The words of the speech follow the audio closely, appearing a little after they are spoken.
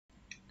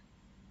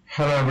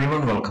Hello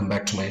everyone, welcome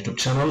back to my YouTube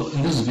channel.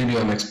 In this video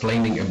I'm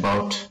explaining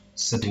about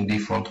setting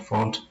default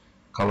font,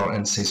 color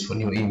and size for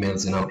new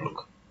emails in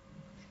Outlook.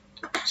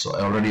 So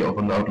I already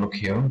opened Outlook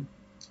here,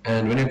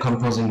 and when you're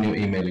composing new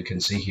email you can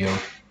see here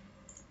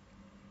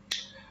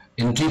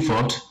in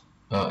default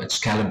it's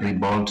Calibri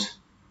bold,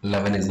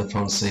 11 is the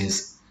font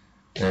size,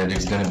 and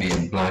it's going to be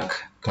a black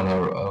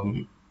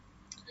color.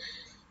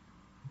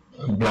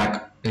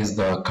 Black is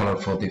the color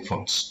for the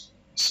fonts.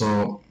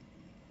 So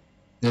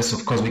yes,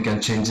 of course we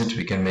can change it.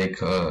 We can make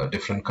a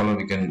different color,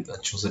 we can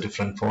choose a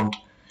different font,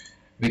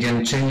 we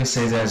can change the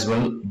size as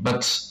well,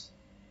 but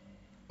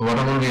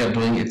whatever we are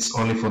doing, it's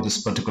only for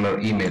this particular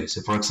email.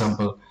 So for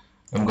example,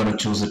 I'm going to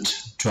choose it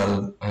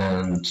 12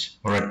 and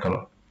red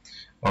color.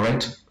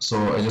 Alright,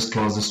 so I just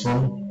close this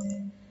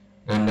one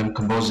and I'm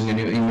composing a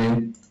new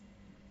email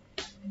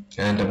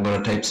and I'm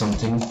going to type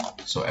something.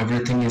 So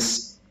everything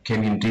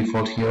came in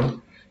default here,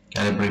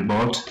 Calibri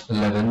bold,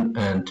 11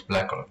 and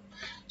black color.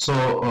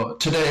 So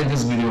today in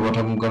this video what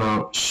I'm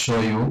gonna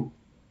show you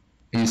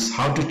is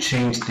how to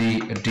change the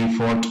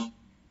default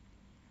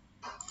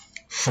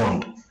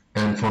font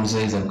and font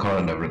size and color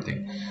and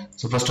everything.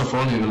 So first of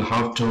all, you will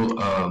have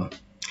to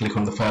click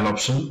on the file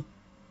option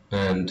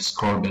and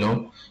scroll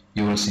below.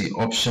 You will see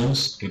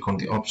options, click on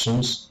the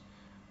options,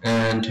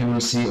 and you will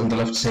see on the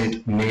left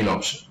side mail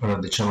option.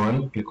 Under the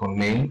general, click on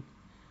mail,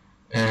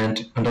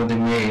 and under the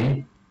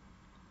mail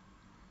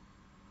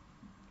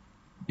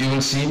you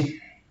will see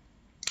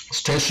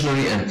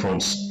Stationery and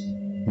Fonts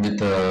with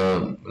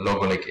the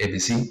logo like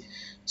ABC.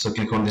 So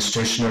click on the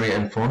Stationery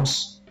and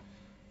Fonts.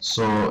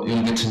 So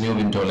you'll get a new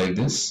window like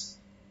this.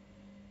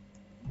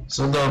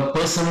 So the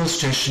Personal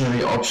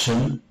Stationery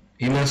option,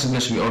 email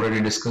signature we already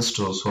discussed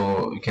too,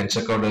 so you can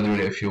check out the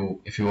video if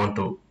you want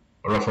to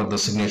refer the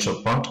signature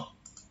part.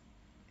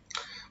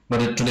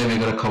 But today we're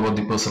going to cover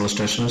the Personal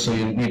Stationery, so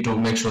you need to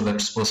make sure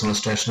that's Personal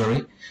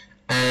Stationery.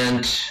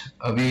 And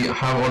we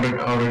have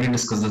already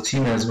discussed the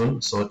theme as well.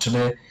 So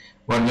today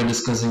what we're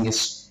discussing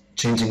is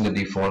changing the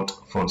default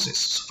font size.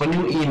 So for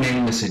new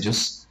email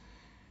messages,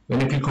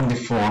 when you click on the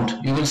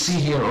font, you will see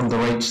here on the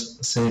right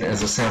side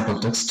as a sample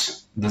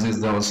text. This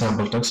is the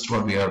sample text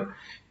what we are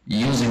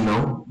using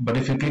now. But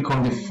if you click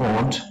on the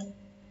font,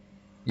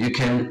 you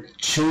can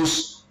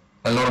choose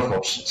a lot of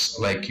options.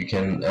 Like you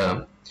can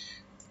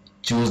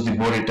choose the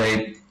body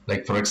type,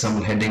 like for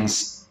example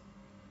headings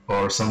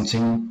or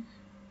something,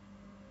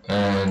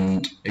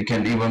 and you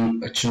can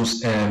even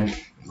choose.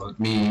 Let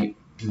me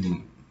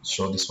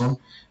show this one.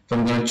 If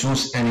I'm going to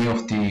choose any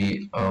of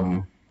the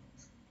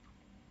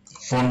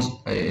fonts,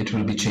 it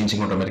will be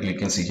changing automatically. You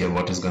can see here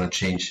what is going to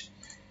change.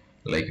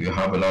 Like you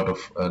have a lot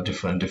of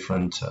different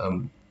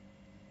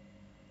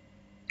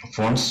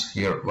fonts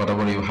here.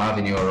 Whatever you have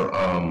in your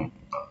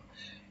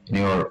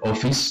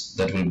office,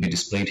 that will be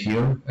displayed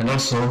here. And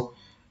also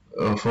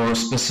for a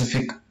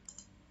specific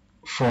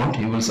font,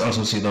 you will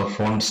also see the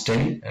font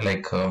style.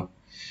 Like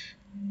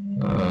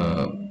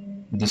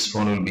this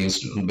font will be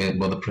used on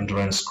both the printer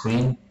and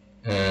screen,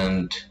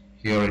 and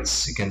here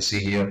you can see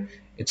here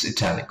it's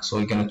italic. So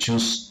you can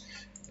choose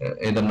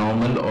either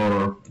normal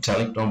or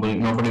italic.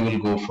 Nobody will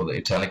go for the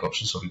italic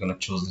option, so we're going to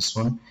choose this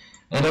one.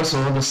 And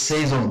also the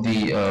size of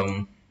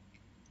the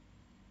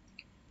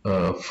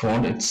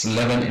font, it's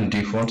 11 in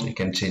default. You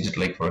can change it,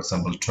 like for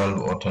example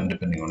 12 or 10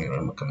 depending on your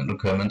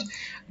requirement.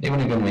 Even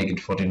you can make it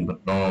 14,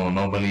 but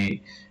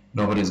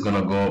nobody is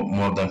gonna go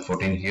more than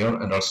 14 here,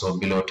 and also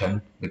below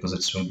 10 because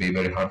it will be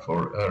very hard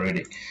for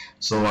reading.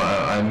 So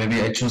maybe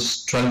I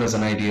choose 12 as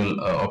an ideal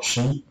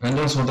option. And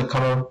also the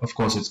color, of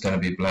course it's gonna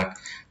be black,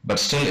 but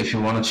still if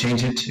you want to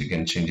change it, you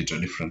can change it to a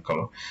different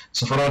color.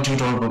 So for our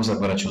tutorial purpose, I'm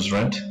gonna choose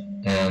red,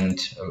 and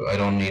I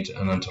don't need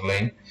an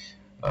underline.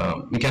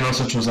 We can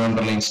also choose an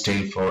underline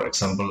style, for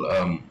example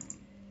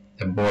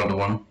a bold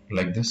one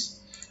like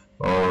this,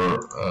 or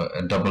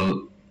a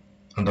double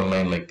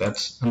underline like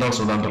that. And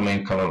also the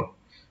underline color,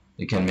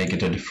 you can make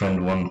it a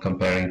different one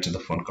comparing to the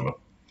font color.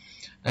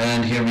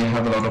 And here we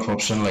have a lot of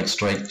options like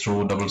strike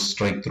through, double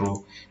strike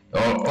through.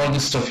 All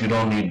this stuff you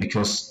don't need,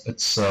 because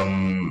it's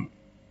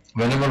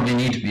whenever we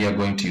need, we are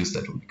going to use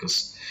that one,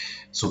 because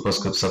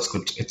superscript,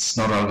 subscript, it's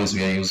not always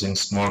we are using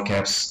small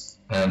caps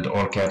and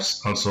all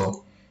caps.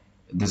 Also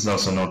this is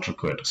also not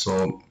required,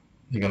 so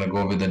you're gonna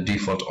go with the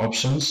default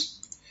options.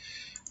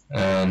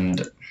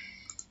 And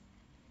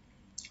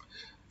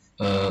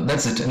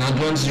that's it. In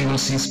advanced, you will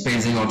see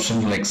spacing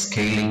options like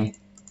scaling,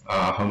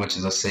 how much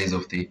is the size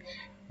of the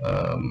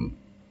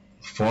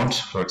font.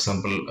 For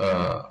example,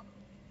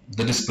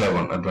 the display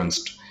one,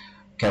 advanced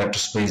character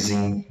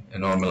spacing,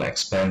 normal,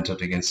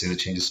 expanded. You can see the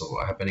changes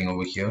happening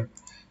over here.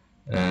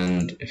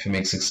 And if you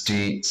make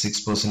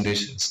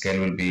 66%, scale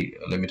will be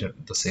limited,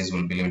 the size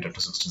will be limited to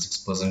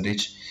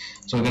 66%.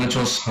 So we're going to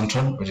choose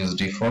 100, which is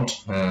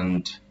default,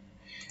 and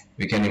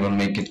we can even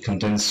make it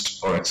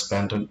condensed or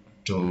expanded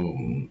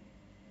to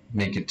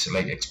make it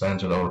like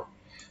expanded or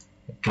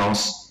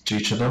close to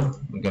each other.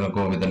 We're going to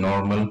go with the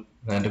normal,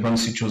 and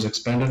once you choose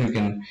expanded, you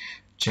can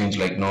change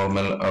like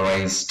normal,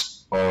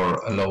 raised,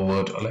 or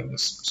lowered, or like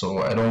this.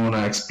 So I don't want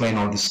to explain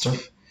all this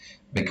stuff,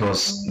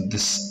 because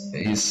this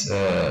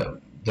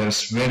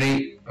there's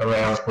very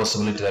rare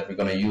possibility that we're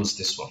going to use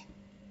this one.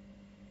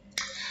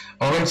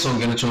 Alright, so we're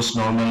going to choose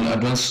normal.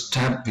 Advanced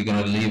tab we're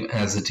going to leave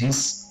as it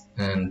is,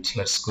 and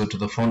let's go to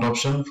the font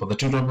option. For the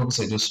tutorial purpose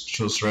I just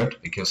choose red,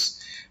 because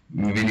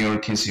in your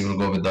case you will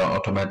go with the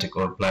automatic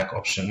or black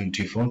option in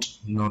default,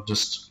 not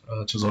just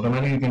choose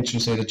automatic. You can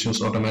either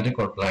choose automatic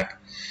or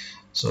black,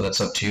 so that's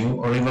up to you.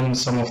 Or even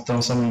some of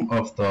the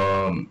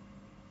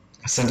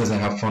centers I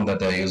have found that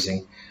they're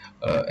using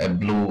a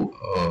blue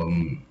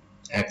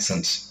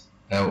accent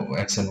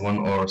one,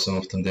 or some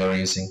of them they are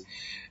using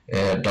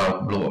a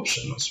dark blue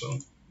option as well.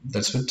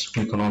 That's it.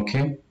 Click on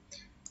OK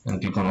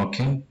and click on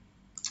OK,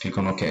 click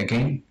on OK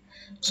again.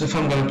 So if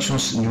I'm going to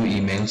choose new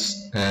emails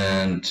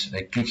and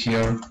I click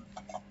here,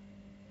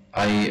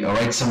 I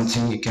write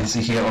something, you can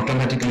see here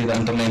automatically the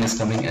underline is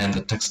coming and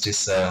the text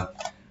is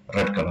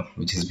red color,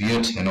 which is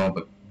weird, you know,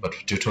 but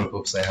for tutorial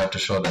purpose I have to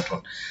show that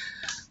one.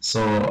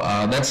 So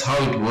that's how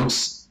it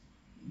works.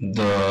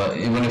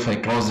 Even if I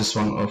close this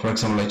one, or for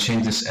example I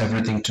change this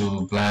everything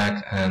to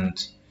black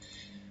and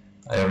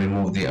I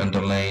remove the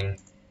underline,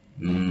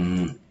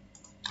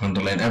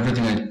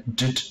 everything I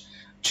did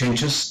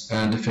changes,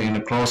 and if I'm going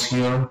to close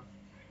here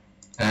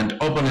and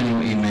open a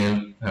new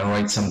email and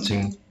write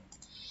something,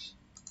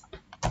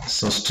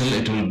 so still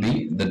it will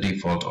be the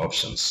default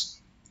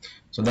options.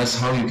 So that's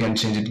how you can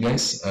change it,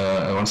 guys.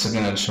 Once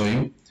again I'll show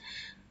you.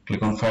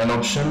 Click on file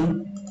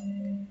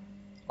option,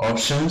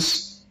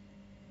 options,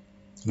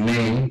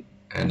 mail,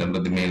 and under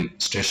the mail,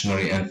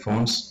 stationery and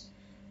fonts,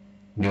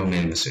 new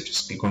mail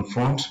messages. Click on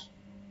font.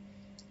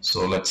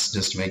 So let's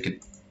just make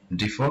it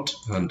default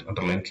and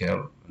underline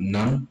here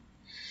none.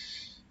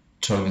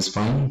 12 is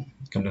fine,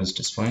 condensed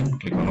is fine.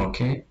 Click on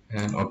OK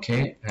and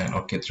OK and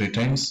OK 3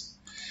 times.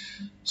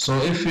 So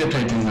if we are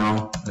typing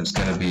now, it's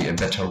gonna be a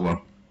better one,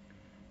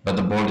 but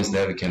the bold is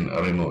there, we can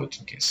remove it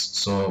in case.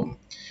 So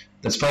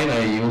that's fine.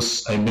 I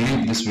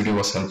believe this video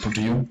was helpful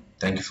to you.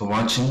 Thank you for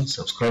watching.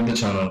 Subscribe the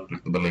channel,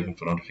 click the bell icon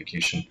for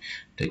notification.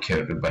 Take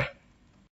care, goodbye.